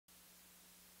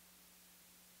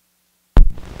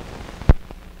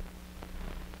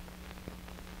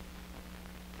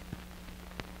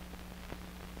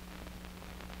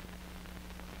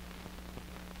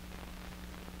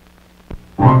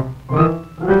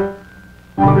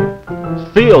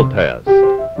Smell Test,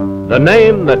 the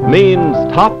name that means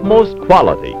topmost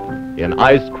quality in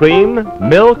ice cream,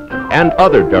 milk, and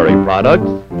other dairy products,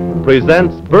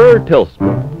 presents Burr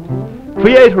Tillstrom,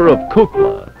 creator of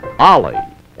Kukla, Ollie,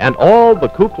 and all the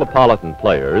Kuklapolitan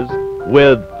players,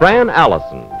 with Fran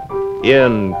Allison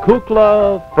in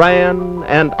Kukla, Fran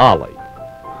and Ollie.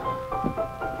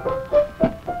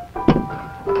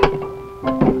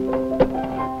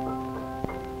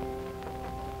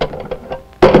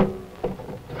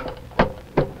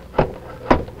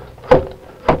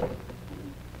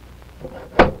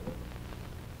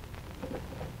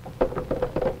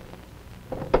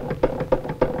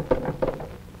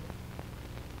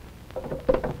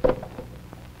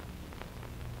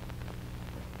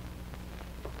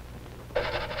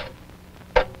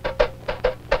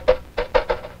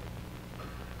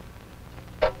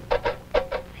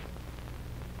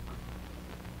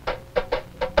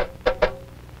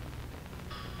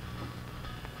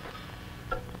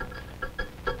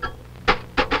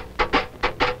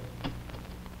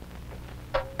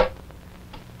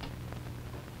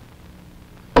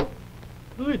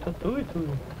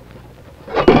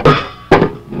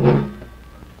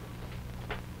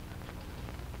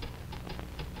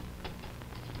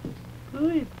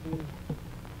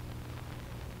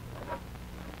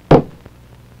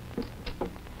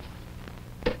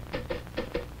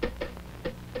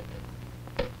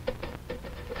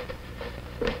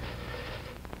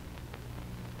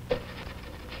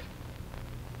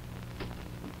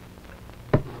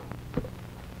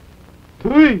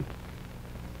 Tooie.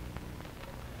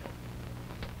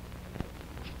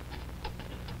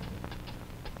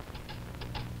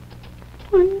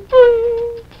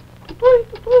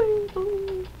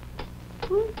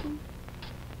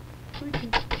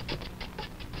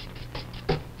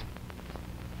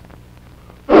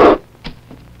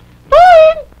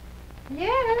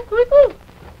 Yes.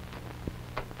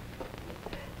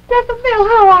 Cecil Bill,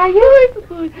 how are you?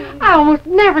 I almost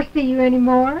never see you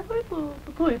anymore.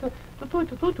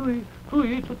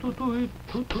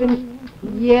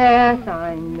 Yes,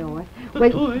 I know it.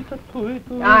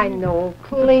 Well, I know,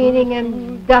 cleaning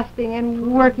and dusting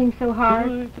and working so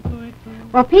hard.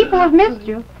 Well, people have missed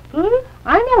you.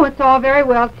 I know it's all very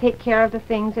well to take care of the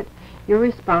things that you're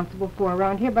responsible for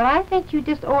around here, but I think you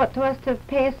just owe it to us to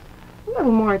pay us a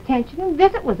little more attention and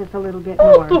visit with us a little bit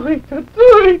more.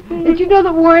 Did you know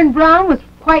that Warren Brown was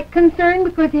quite concerned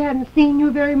because he hadn't seen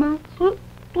you very much? From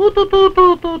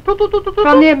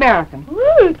the American.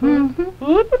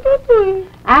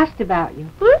 Asked about you.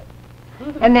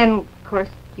 And then, of course,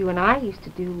 you and I used to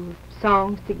do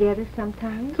songs together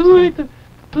sometimes. We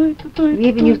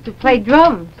even used to play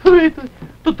drums.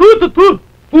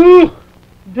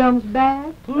 Drums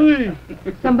bad?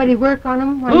 Somebody work on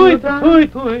them while you were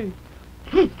gone?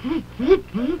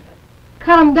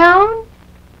 Cut them down?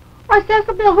 Why,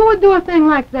 Cecil Bill, who would do a thing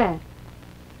like that?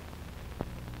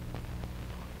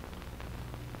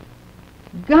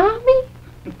 Gummy?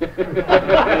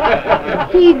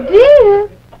 He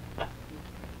did?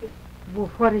 Well,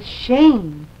 what a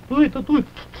shame.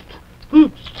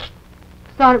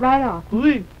 Start it right off.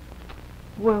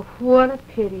 Well, what a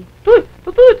pity. Well,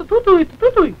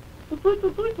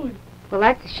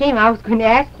 that's a shame. I was going to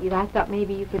ask you. I thought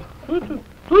maybe you could...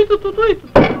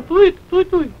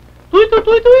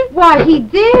 Why, he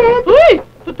did.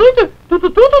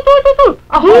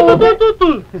 Oh,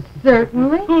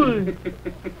 certainly.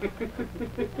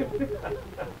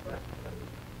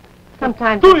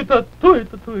 Sometimes...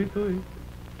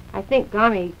 I think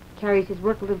Gummy carries his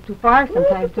work a little too far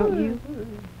sometimes, don't you?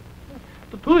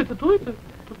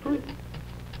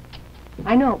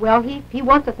 I know. Well, he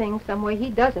wants a thing some way. He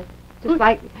does it. Just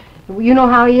like, you know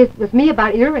how he is with me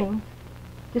about earrings.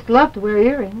 Just love to wear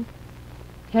earrings.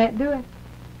 Can't do it.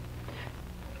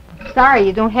 Sorry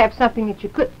you don't have something that you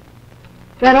could.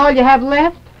 Is that all you have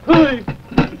left?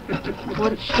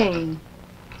 What a shame.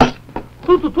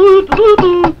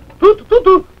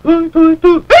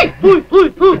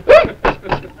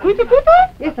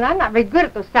 Listen, I'm not very good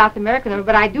at those South American numbers,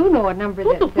 but I do know a number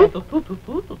that...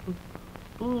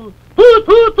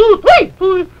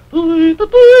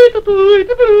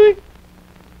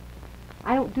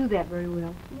 I don't do that very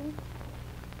well.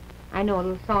 I know a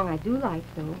little song I do like,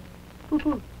 though.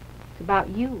 It's about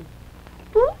you.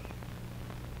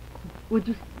 Would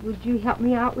you help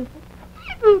me out with it?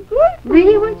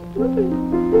 Really, would you?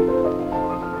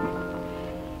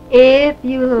 If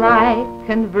you like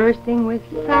conversing with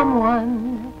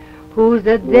someone who's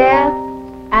adept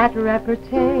at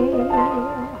repartee,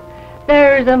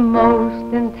 there's a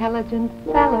most intelligent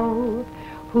fellow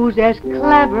who's as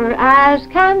clever as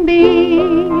can be.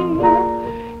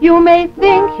 You may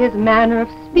think his manner of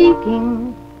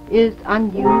speaking is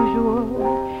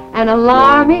unusual and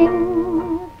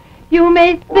alarming. You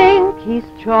may think he's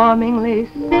charmingly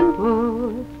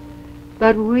simple,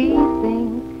 but we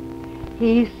think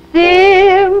he's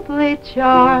simply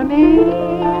charming.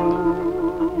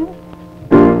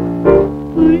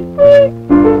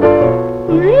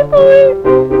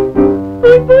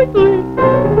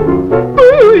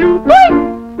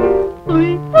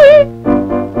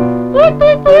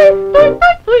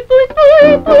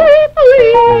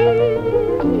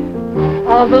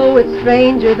 Although it's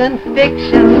stranger than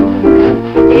fiction,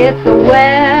 it's a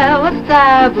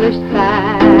well-established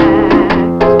fact.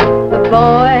 The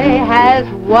boy has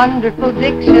wonderful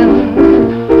diction,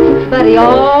 but he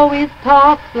always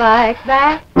talks like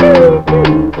that.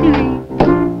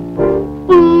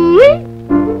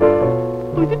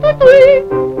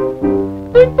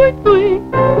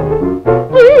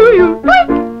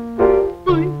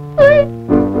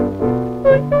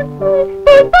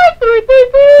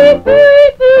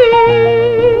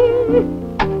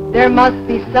 There must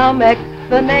be some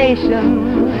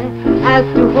explanation as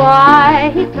to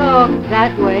why he talks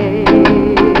that way.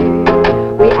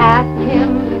 We asked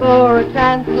him for a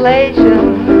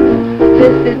translation.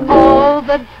 This is all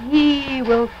that he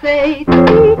will say.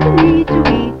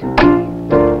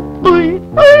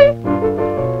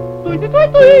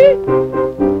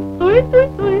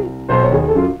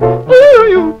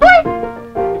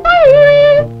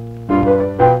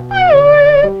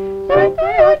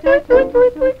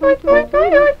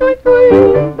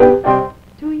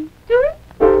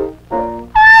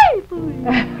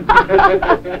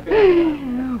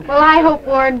 Well, I hope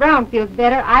Warren Brown feels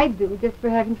better. I do, just for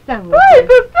having sung with him.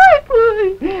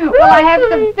 Well, I have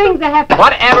some things I have to...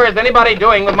 Whatever is anybody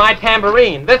doing with my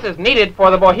tambourine? This is needed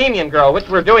for the Bohemian Girl, which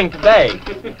we're doing today.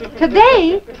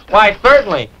 Today? Why,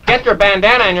 certainly. Get your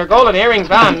bandana and your golden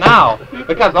earrings on now,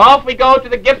 because off we go to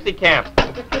the gypsy camp.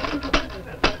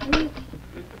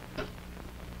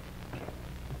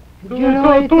 You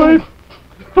know anything?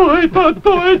 No,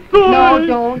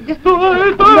 don't. Just... No.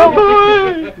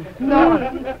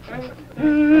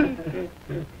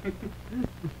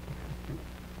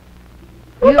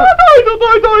 You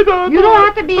don't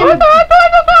have to be in the...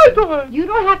 You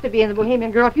don't have to be in the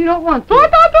Bohemian Girl if you don't want to.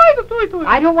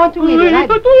 I don't want to either.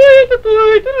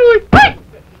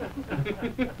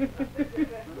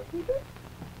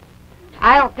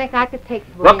 I don't think I could take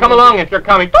the Well, come along if you're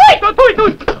coming.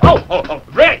 Oh,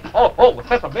 ready. Oh,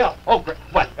 Cecil Bill. Oh,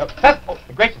 what? Cecil, oh,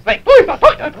 for gracious sake.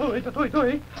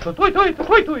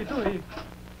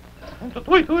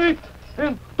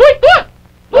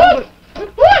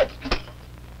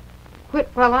 Quit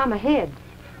while I'm ahead.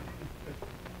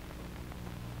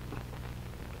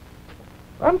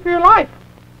 Run for your life.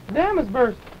 The dam has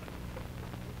burst.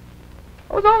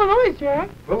 What was all the noise,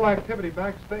 Jack? Little activity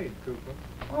backstage, Kukla.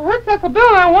 I heard Cecil Bill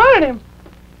and I wanted him.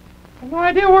 I have no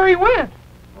idea where he went.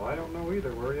 Well, I don't know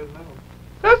either where he is now.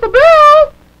 Cecil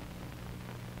Bill!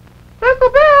 Cecil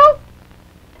Bill!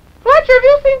 Fletcher, have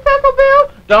you seen Cecil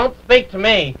Bill? Don't speak to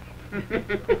me.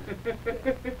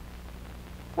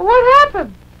 Well, what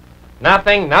happened?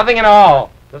 Nothing at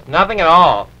all. Just nothing at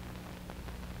all.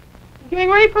 You getting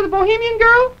ready for the Bohemian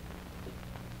Girl?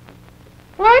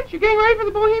 Fletch, you getting ready for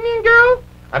the Bohemian Girl?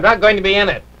 I'm not going to be in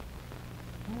it.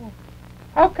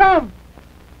 How come?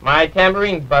 My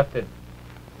tambourine's busted.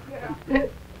 Who,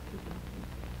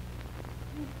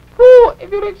 if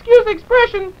you'd excuse the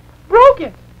expression, broke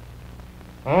it?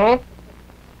 Hmm?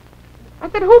 I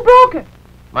said, who broke it?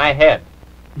 My head.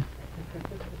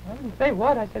 I didn't say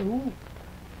what, I said who.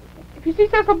 If you see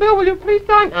Cecil Bill, will you please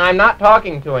tell him? I'm not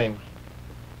talking to him.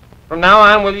 From now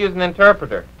on, we'll use an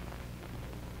interpreter.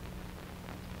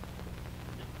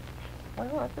 Well,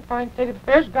 that's a fine state of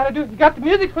affairs. You got the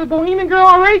music for the Bohemian Girl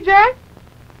already, Jack?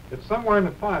 It's somewhere in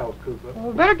the files, Kukla. Well,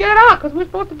 we better get it out, because we're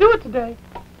supposed to do it today.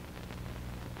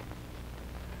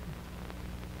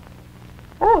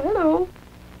 Oh, hello.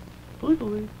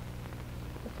 Tooie.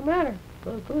 What's the matter?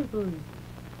 Tooie.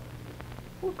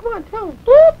 Well, come on, tell him.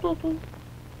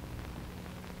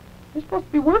 You're supposed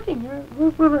to be working.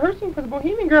 We're rehearsing for the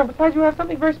Bohemian Girl. Besides, you have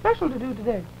something very special to do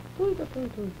today.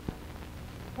 Tooie.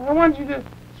 I want you to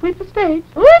sweep the stage.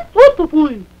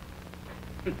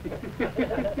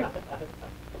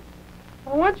 I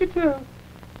want you to...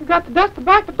 You got to dust the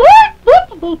back.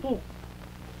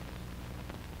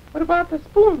 What about the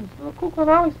spoons? The little Kukla and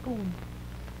Ollie spoons.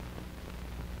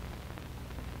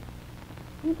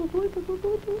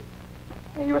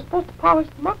 And you were supposed to polish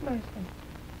them up nicely.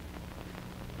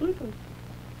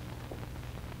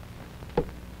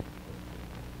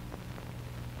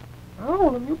 I'll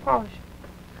hold them, you polish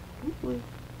them.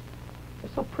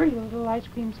 They're so pretty, those little ice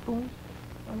cream spoons.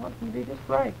 I want them to be just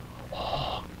right.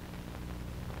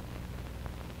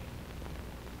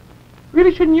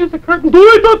 Really shouldn't use the curtain. Clean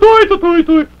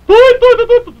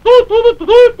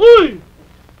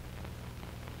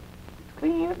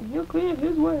it, and he'll clean it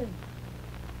his way.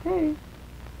 Okay.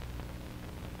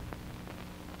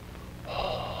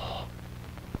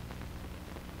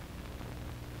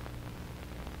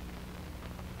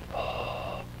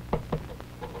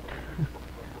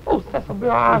 Oh, Cecil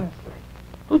Bill, honestly.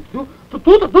 Of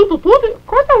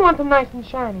course I want them nice and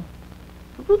shiny.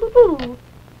 Okay.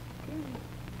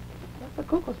 That's a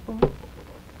Kukla spoon.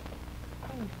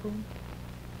 Tiny spoon.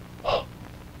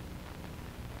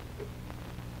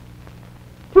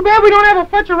 Too bad we don't have a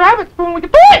Fletcher rabbit spoon. We can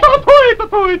toy.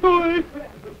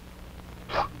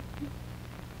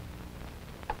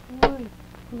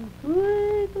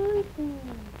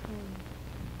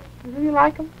 You really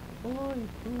like them?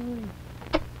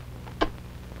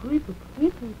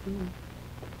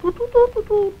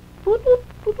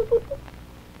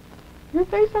 Your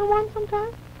face on one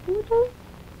sometime?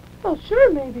 Oh,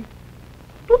 sure, maybe.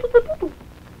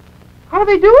 How do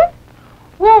they do it?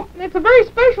 Well, it's a very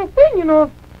special thing, you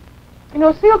know. You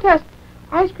know, Seal Test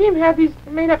Ice Cream had these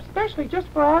made up specially just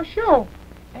for our show.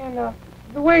 And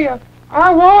the way our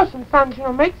Wallace and Sons, you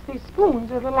know, makes these spoons,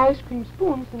 they're little ice cream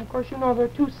spoons, and of course, you know, there are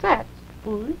two sets.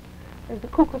 There's the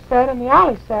Kukla set and the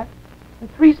Ollie set, and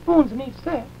 3 spoons in each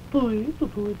set.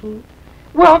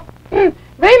 Well, they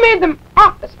made them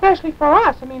up especially for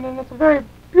us. I mean, and it's a very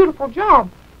beautiful job.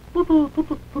 Oh,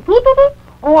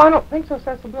 I don't think so,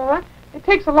 Cecil Bill. It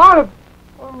takes a lot of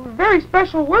very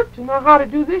special work to know how to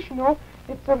do this, you know.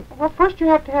 It's well, first you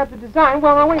have to have the design.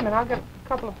 Well, now, wait a minute. I'll get a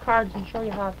couple of cards and show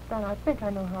you how it's done. I think I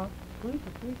know how.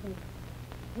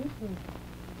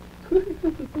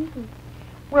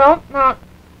 Well, now,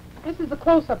 this is a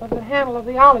close-up of the handle of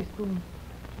the Ollie spoon.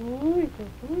 Yeah,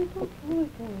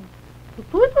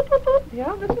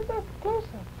 this is a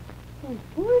close-up.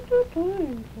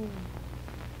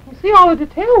 You see all the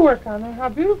detail work on them, how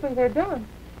beautifully they're done.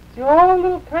 See all the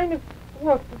little kind of,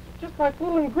 well, it's just like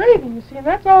little engraving, you see, and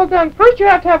that's all done. First you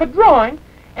have to have a drawing,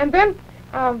 and then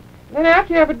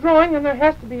after you have a drawing, then there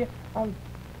has to be,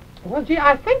 well, gee,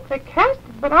 I think they cast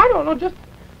it, but I don't know just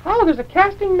how. There's a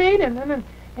casting made, and then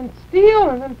in steel,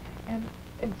 and then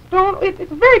and stone.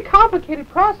 It's a very complicated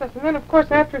process, and then, of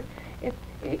course, after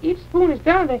each spoon is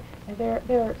done,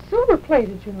 they're silver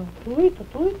plated, you know.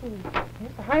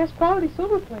 It's the highest quality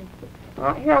silver plate.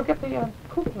 Here, I'll get the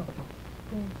Kukla.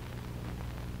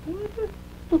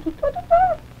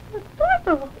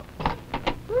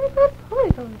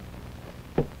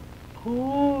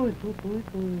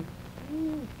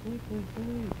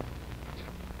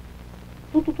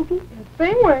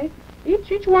 Same way,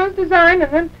 each one's designed,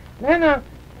 and then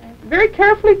very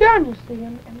carefully done, you see,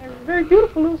 and they're very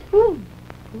beautiful little spoons.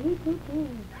 You can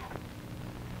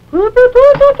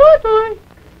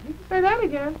say that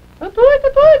again. And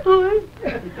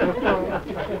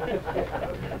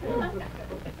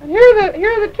here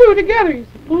are the 2 together, you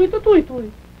see.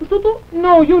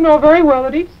 No, you know very well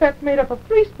that each set's made up of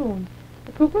 3 spoons.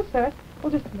 The Kukla set,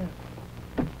 well, just a minute.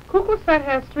 Kukla set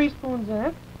has 3 spoons in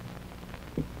it.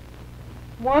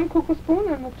 1 Kukla spoon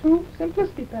and the 2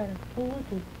 simplicity patterns.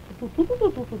 Of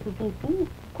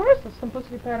course, the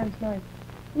simplicity pattern's nice.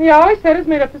 And the Ollie set is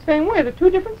made up the same way. There are 2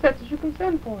 different sets as you can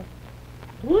send for it.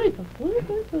 Well,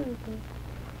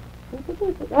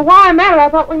 while I'm at it, I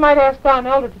thought we might ask Don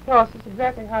Elder to tell us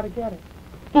exactly how to get it.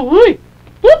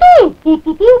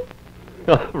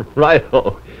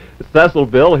 Righto. Cecil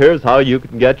Bill, here's how you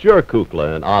can get your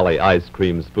Kukla and Ollie ice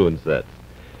cream spoon sets.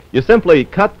 You simply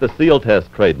cut the Seal Test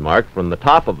trademark from the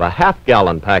top of a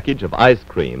half-gallon package of ice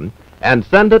cream and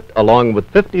send it along with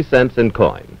 50 cents in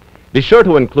coin. Be sure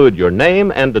to include your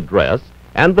name and address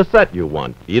and the set you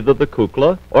want, either the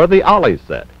Kukla or the Ollie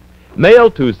set.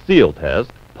 Mail to Seal Test,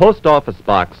 Post Office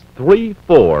Box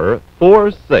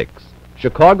 3446,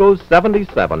 Chicago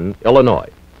 77, Illinois.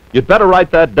 You'd better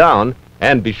write that down,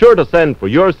 and be sure to send for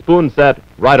your spoon set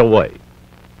right away.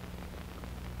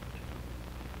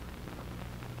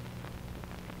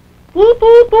 Two,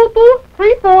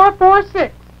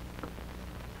 3446.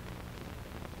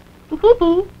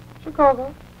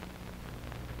 Chicago.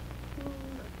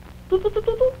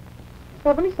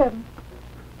 77.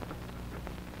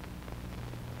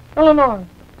 Illinois.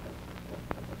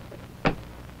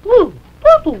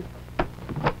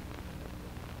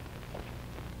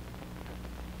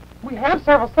 We have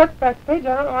several sets backstage.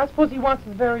 I don't know. I suppose he wants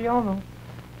his very own, though.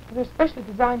 They're specially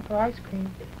designed for ice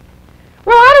cream.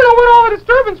 Well, I don't know what all the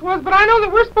disturbance was, but I know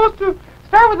that we're supposed to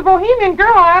start with the Bohemian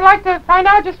Girl. I'd like to find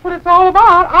out just what it's all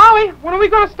about. Ollie, when are we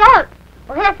going to start?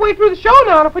 We're halfway through the show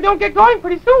now, and if we don't get going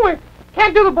pretty soon, we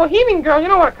can't do the Bohemian Girl. You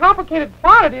know what a complicated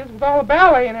plot it is with all the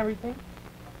ballet and everything.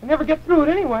 We never get through it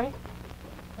anyway.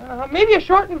 Maybe a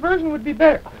shortened version would be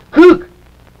better. Kook!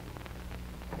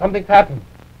 Something's happened.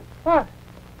 What?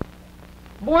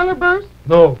 Boiler burst?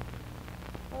 No.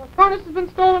 Furnace has been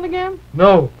stolen again?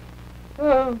 No.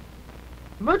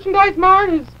 Merchandise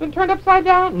mart has been turned upside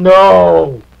down?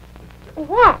 No.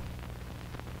 What?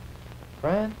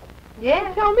 Fran,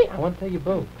 Yeah? Tell me. I want to tell you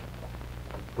both.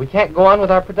 We can't go on with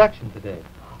our production today.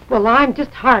 Well, I'm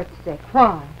just heartsick.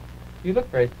 Why? You look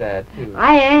very sad, too.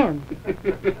 I am.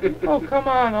 Oh, come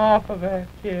on off of that,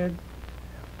 kid.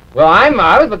 Well, I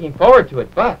was looking forward to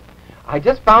it, but I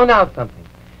just found out something.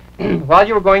 While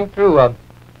you were going through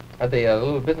the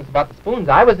little business about the spoons,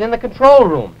 I was in the control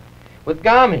room with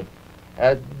Gami,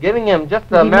 giving him just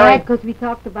a Was he merry... mad because we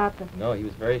talked about the... No, he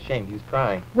was very ashamed. He was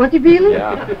crying. Was he really?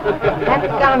 Yeah. That's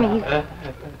Tommy. He's...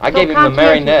 I So gave him the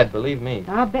Mary conscientious. Ned, believe me.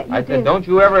 I'll bet you I did. said, don't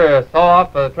you ever saw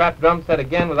off a trap drum set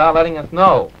again without letting us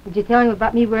know. Did you tell him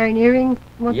about me wearing earrings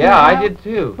once in a Yeah, I while? did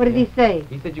too. What did he say?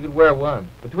 He said you could wear one.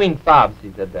 Between sobs,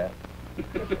 he said that. He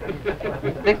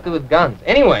sticks to his guns.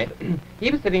 Anyway,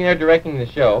 he was sitting there directing the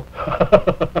show.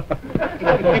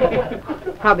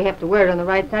 Probably have to wear it on the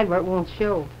right side where it won't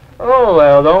show. Oh,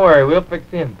 well, don't worry. We'll fix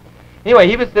him. Anyway,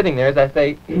 he was sitting there, as I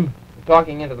say,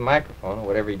 talking into the microphone or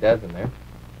whatever he does in there.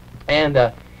 And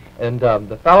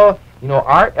the fellow, you know,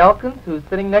 Art Elkins, who's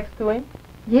sitting next to him?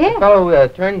 The Yeah. fellow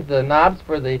turns the knobs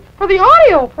for the... For the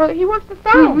audio, he works the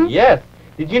sound. Mhm. Yes.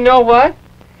 Did you know what?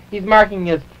 He's marking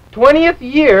his 20th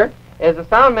year as a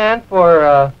sound man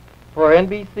for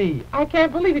NBC. I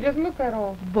can't believe he doesn't look that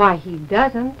old. Why, he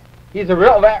doesn't. He's a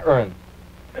real veteran.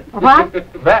 What?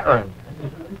 Veteran.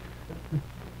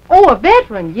 Oh, a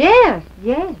veteran. Yes,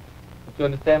 yes. Do you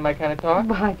understand my kind of talk?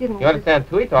 Well, I didn't... You understand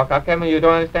Tooie talk. How come you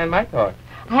don't understand my talk?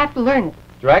 I have to learn it.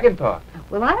 Dragon talk.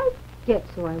 Well, I don't get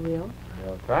so I will.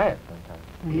 Well, try it sometime.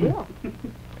 I will.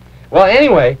 Well,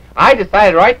 anyway, I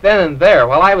decided right then and there,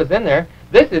 while I was in there,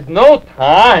 this is no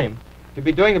time to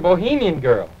be doing the Bohemian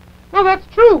Girl. No, that's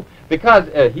true. Because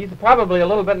he's probably a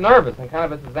little bit nervous, and kind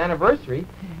of it's his anniversary,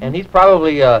 and he's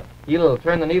probably, he'll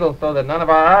turn the needle so that none of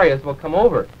our arias will come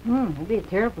over. It'd be a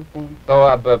terrible thing.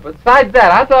 So, but besides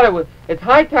that, I thought it's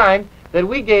high time that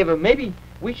we gave him, maybe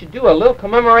we should do a little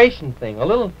commemoration thing, a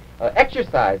little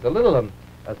exercise, a little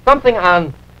something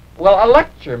on, well, a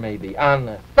lecture maybe,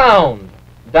 on sound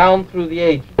down through the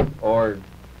ages, or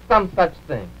some such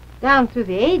thing. Down through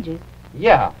the ages.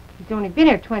 Yeah. He's only been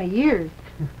here 20 years.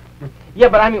 Yeah,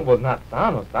 but I mean, well, not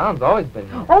sound. No, sound's always been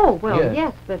here. Oh, well, Yes.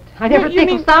 yes, but I never You think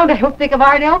mean- of sound. I don't think of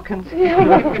Art Elkins.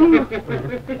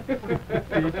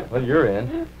 Well, you're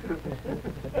in.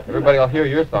 Everybody will hear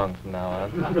your songs from now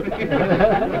on.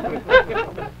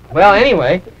 Well,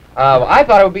 anyway, I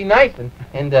thought it would be nice,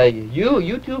 and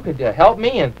you two could help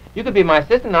me, and you could be my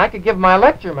assistant, and I could give my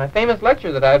lecture, my famous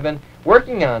lecture that I've been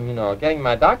working on, you know, getting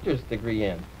my doctor's degree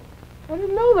in. I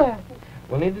didn't know that.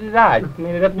 Well, neither did I. Just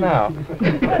made it up now.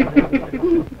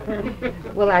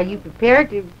 Well, are you prepared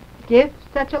to give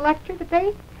such a lecture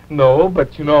today? No,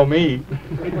 but you know me.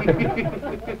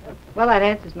 Well, that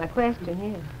answers my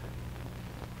question, yes.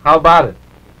 How about it?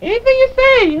 Anything you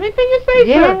say,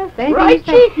 Yes, sir. anything Right, you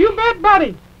say. Chief, you bet,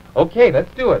 buddy. Okay,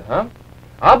 let's do it, huh?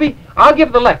 I'll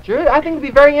give the lecture. I think it'll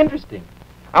be very interesting.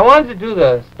 I wanted to do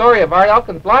the story of Art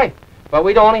Elkins' life, but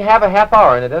we'd only have a half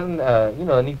hour, and it doesn't, you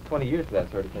know, it needs 20 years for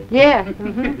that sort of thing. Yes.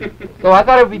 So I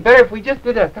thought it would be better if we just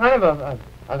did a kind of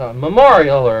a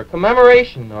memorial or a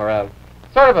commemoration or a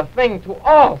sort of a thing to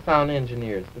all sound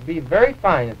engineers. To be very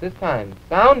fine at this time.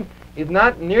 Sound is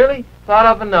not nearly thought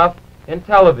of enough in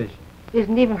television.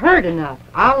 Isn't even heard enough.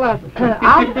 I'll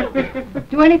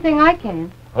do anything I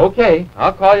can. Okay,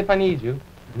 I'll call you if I need you.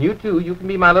 And you too, you can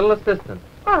be my little assistant.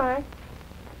 All right.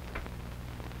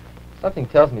 Something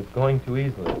tells me it's going too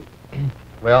easily.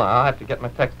 Well, I'll have to get my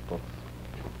textbooks.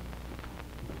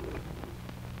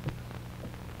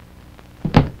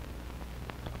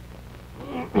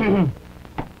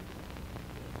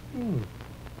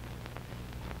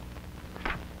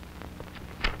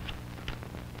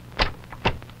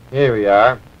 Here we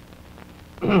are.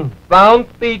 Sound,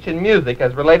 speech, and music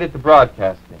as related to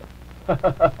broadcasting.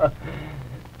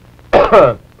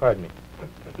 Pardon me.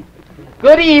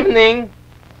 Good evening,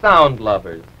 sound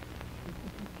lovers.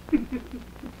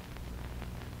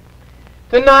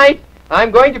 Tonight,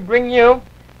 I'm going to bring you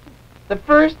the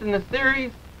first in a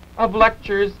series of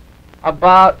lectures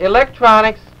about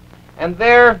electronics and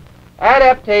their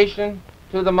adaptation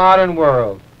to the modern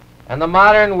world, and the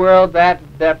modern world's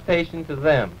adaptation to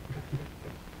them.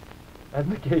 As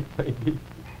the case may be.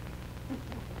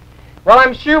 Well,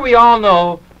 I'm sure we all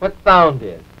know what sound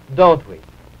is, don't we?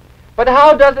 But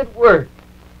how does it work?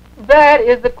 That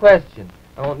is the question.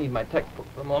 I won't need my textbook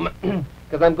for a moment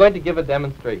because I'm going to give a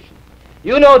demonstration.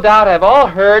 You no doubt have all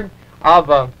heard of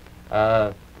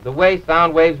the way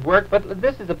sound waves work, but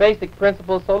this is a basic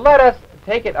principle, so let us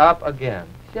take it up again,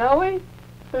 shall we?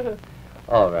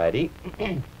 Alrighty.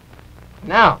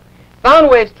 Now,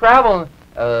 sound waves travel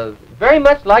very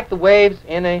much like the waves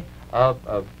in a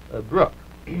brook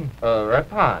or a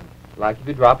pond, like if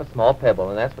you drop a small pebble,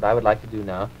 and that's what I would like to do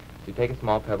now. So you take a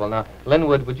small pebble. Now,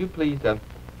 Linwood, would you please,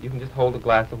 you can just hold a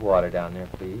glass of water down there,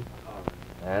 please.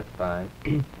 That's fine.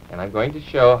 And I'm going to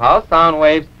show how sound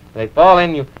waves, they fall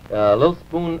in you, a little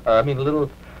spoon, a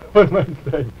little, what am I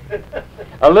saying?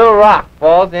 A little rock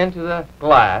falls into the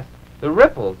glass. The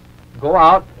ripples go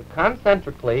out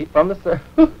concentrically from the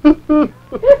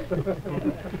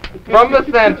from the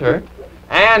center,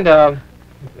 and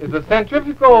the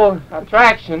centrifugal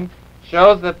attraction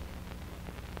shows that,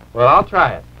 well, I'll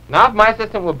try it. Now if my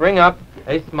assistant will bring up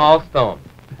a small stone.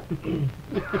 Would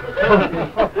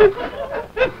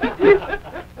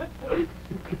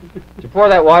you pour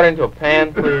that water into a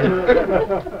pan, please?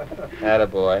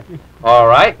 Attaboy. All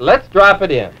right, let's drop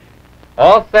it in.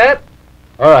 All set?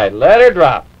 All right, let her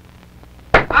drop.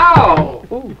 Ow!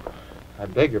 Ooh, I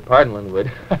beg your pardon, Linwood.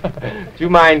 Do you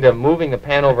mind moving the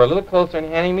pan over a little closer and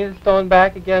handing me the stone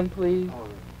back again, please?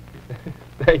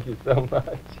 Thank you so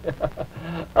much.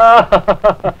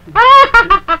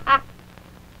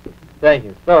 Thank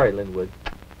you. Sorry, Linwood.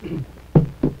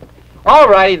 All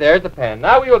righty, there's the pan.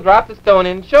 Now we will drop the stone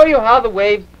in and show you how the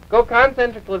waves go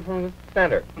concentrically from the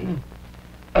center.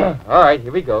 All right,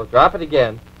 here we go. Drop it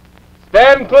again.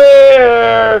 Stand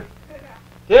clear!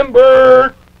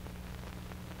 Timber!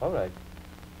 All right.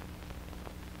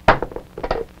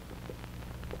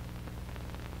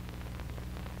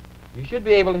 You should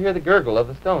be able to hear the gurgle of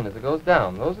the stone as it goes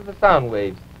down. Those are the sound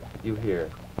waves you hear.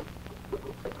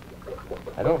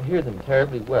 I don't hear them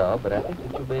terribly well, but I think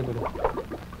that you'll be able to...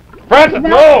 Francis,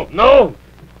 no! No!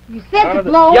 You said to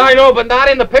blow. Yeah, I know, but not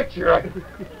in the picture.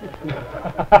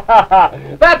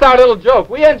 That's our little joke.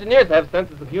 We engineers have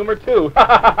senses of humor, too.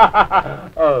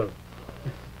 Oh.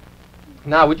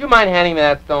 Now, would you mind handing me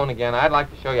that stone again? I'd like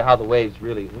to show you how the waves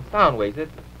really... The sound waves,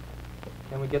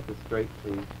 Can we get this straight,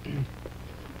 please?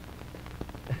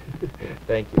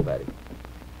 Thank you, buddy.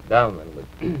 Down, Linwood.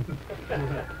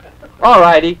 All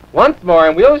righty, once more,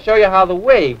 and we'll show you how the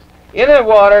waves in the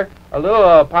water, a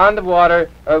little pond of water,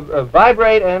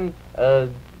 vibrate and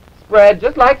spread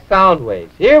just like sound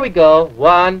waves. Here we go.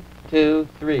 1, 2,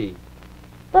 3,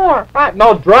 4, 5.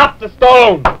 No, drop the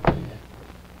stone.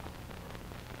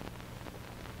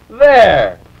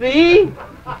 There. See?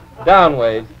 Down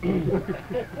waves.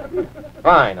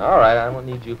 Fine. All right, I won't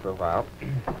need you for a while.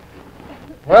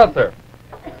 Well, sir,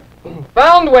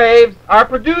 sound waves are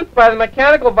produced by the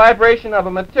mechanical vibration of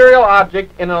a material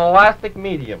object in an elastic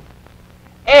medium.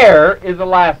 Air is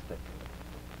elastic.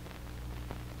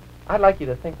 I'd like you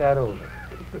to think that over.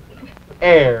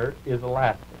 Air is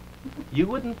elastic. You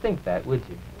wouldn't think that, would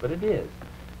you? But it is.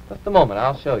 Just a moment,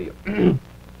 I'll show you.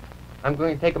 I'm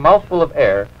going to take a mouthful of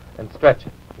air and stretch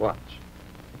it. Watch.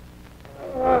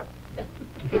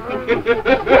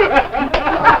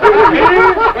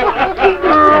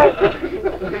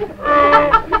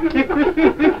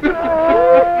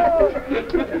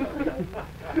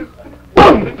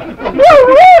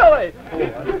 Really? I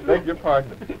beg your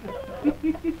pardon.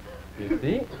 You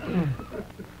see?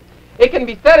 It can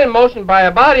be set in motion by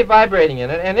a body vibrating in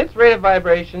it, and its rate of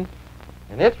vibration,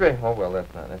 and its rate... Oh, well,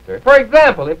 that's not necessary. For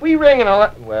example, if we ring an...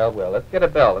 Well, let's get a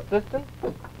bell. Assistant?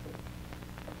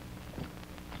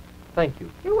 Thank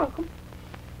you. You're welcome.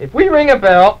 If we ring a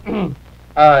bell... with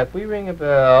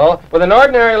an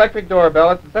ordinary electric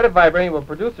doorbell, it's a set of vibrating will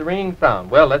produce a ringing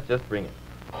sound. Well, let's just ring it.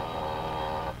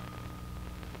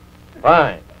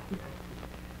 Fine.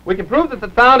 We can prove that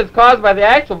the sound is caused by the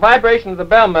actual vibration of the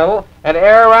bell metal and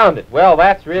air around it. Well,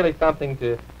 that's really something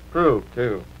to prove,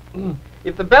 too.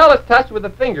 If the bell is touched with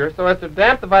a finger so as to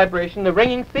damp the vibration, the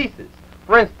ringing ceases.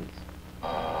 For instance,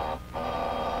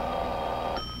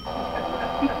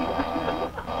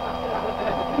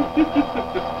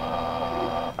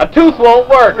 a tooth won't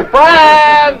work.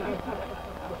 Fran!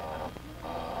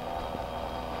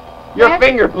 Your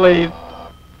finger, please.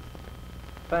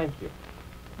 Thank you.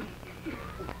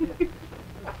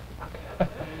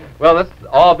 Well, this is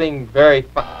all being very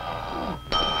fun.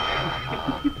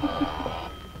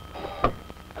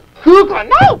 Kukla,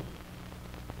 no!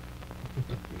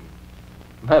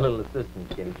 My little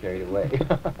assistant's getting carried away.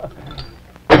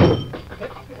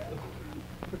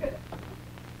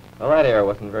 Well, that air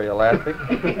wasn't very elastic.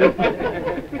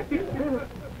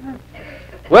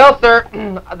 Well, sir,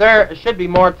 there should be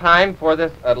more time for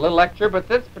this little lecture, but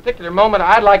this particular moment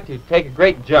I'd like to take a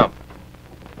great jump.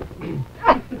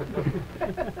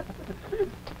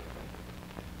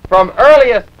 From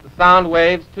earliest sound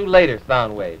waves to later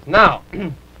sound waves. Now,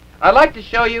 I'd like to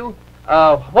show you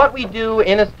what we do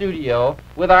in a studio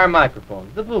with our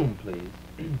microphones. The boom, please.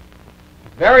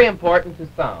 Very important to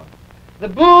sound. The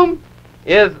boom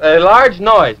is a large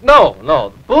noise. No.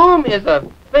 The boom is a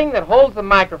thing that holds the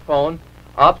microphone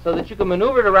up so that you can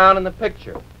maneuver it around in the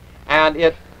picture. And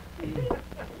if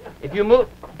you move,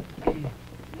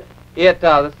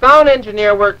 the sound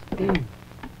engineer works,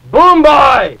 boom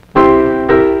boy!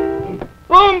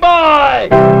 Boom boy!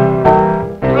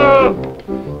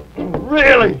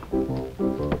 Really?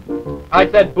 I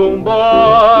said, boom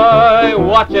boy,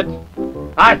 watch it.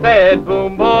 I said,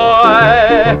 boom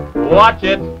boy, watch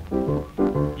it.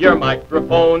 Your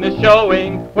microphone is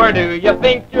showing. Where do you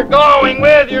think you're going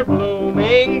with your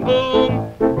blooming boom?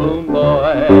 Boom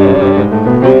boy,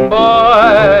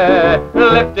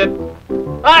 lift it.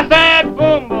 I said,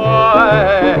 boom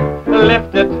boy,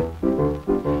 lift it.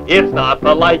 It's not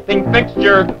the lighting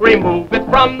fixture. Remove it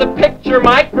from the picture.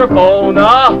 Microphone,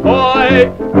 ahoy,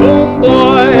 boom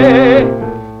boy.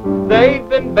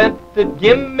 They've invented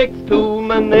gimmicks to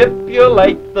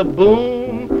manipulate the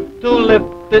boom, to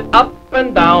lift it up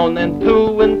and down and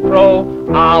to and fro.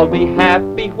 I'll be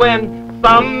happy when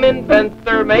some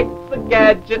inventor makes a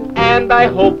gadget, and I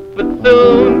hope it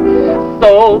soon,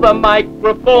 so the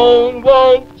microphone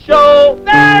won't show.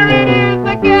 There it is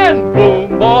again,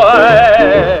 boom boy.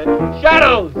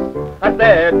 Shadows, I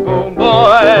said, boom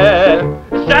boy.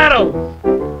 Shadows,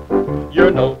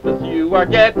 your notice you are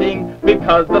getting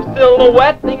because of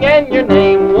silhouetting, and your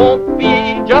name won't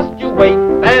be, just you wait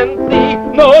and see.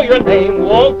 No, your name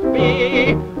won't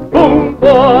be boom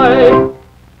boy.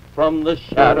 From the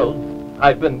shadows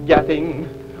I've been getting,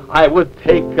 I would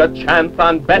take a chance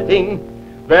on betting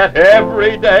that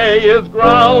every day is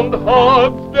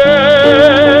Groundhog's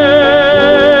Day.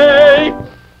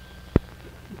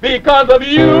 Because of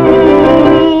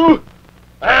you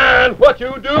and what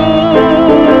you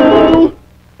do,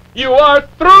 you are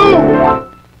through.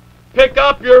 Pick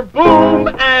up your boom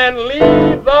and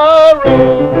leave the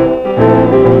room.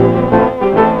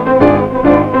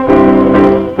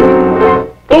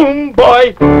 Boom,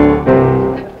 boy.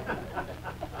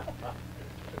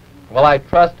 Well, I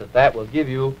trust that will give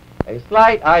you a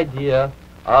slight idea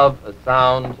of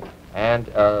sound and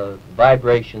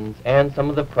vibrations and some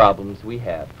of the problems we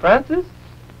have. Francis,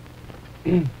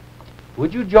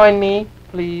 would you join me,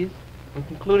 please, in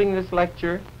concluding this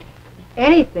lecture?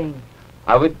 Anything.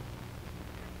 I would...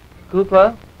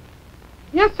 Kukla?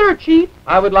 Yes, sir, Chief.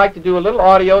 I would like to do a little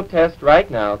audio test right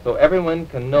now so everyone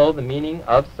can know the meaning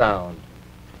of sound.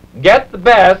 Get the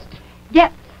best.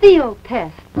 Get seal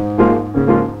test.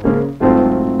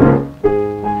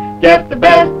 Get the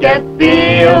best, get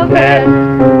seal test.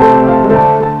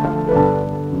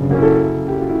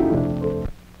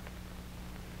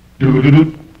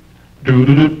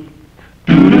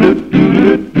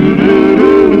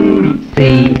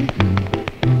 See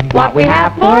what we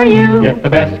have for you. Get the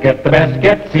best,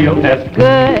 get seal test.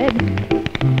 Good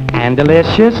And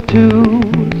delicious too.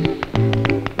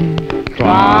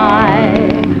 Try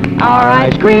our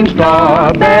ice cream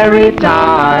strawberry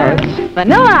tarts.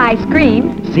 Vanilla ice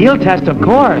cream. Seal test, of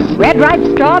course. Red ripe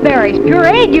strawberries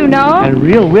pureed, you know. And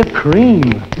real whipped cream.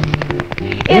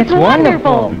 It's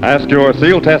wonderful. Ask your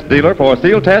Seal Test dealer for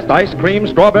Seal Test ice cream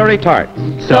strawberry tarts.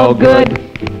 So good.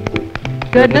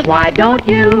 Goodness, why don't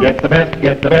you? Get the best,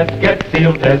 get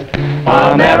seal test.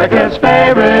 America's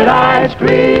favorite ice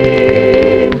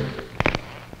cream.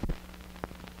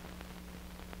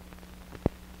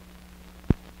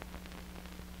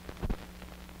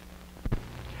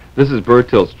 This is Burr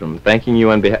Tillstrom, thanking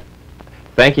you on behalf...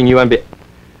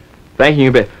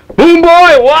 Boom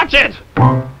boy, watch it!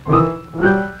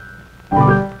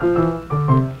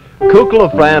 Kukla,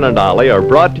 Fran and Ollie are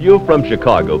brought to you from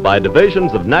Chicago by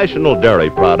divisions of National Dairy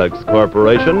Products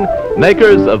Corporation,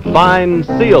 makers of fine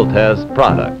Seal Test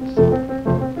products.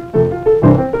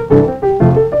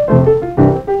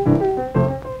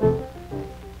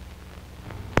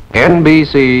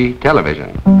 NBC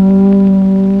Television.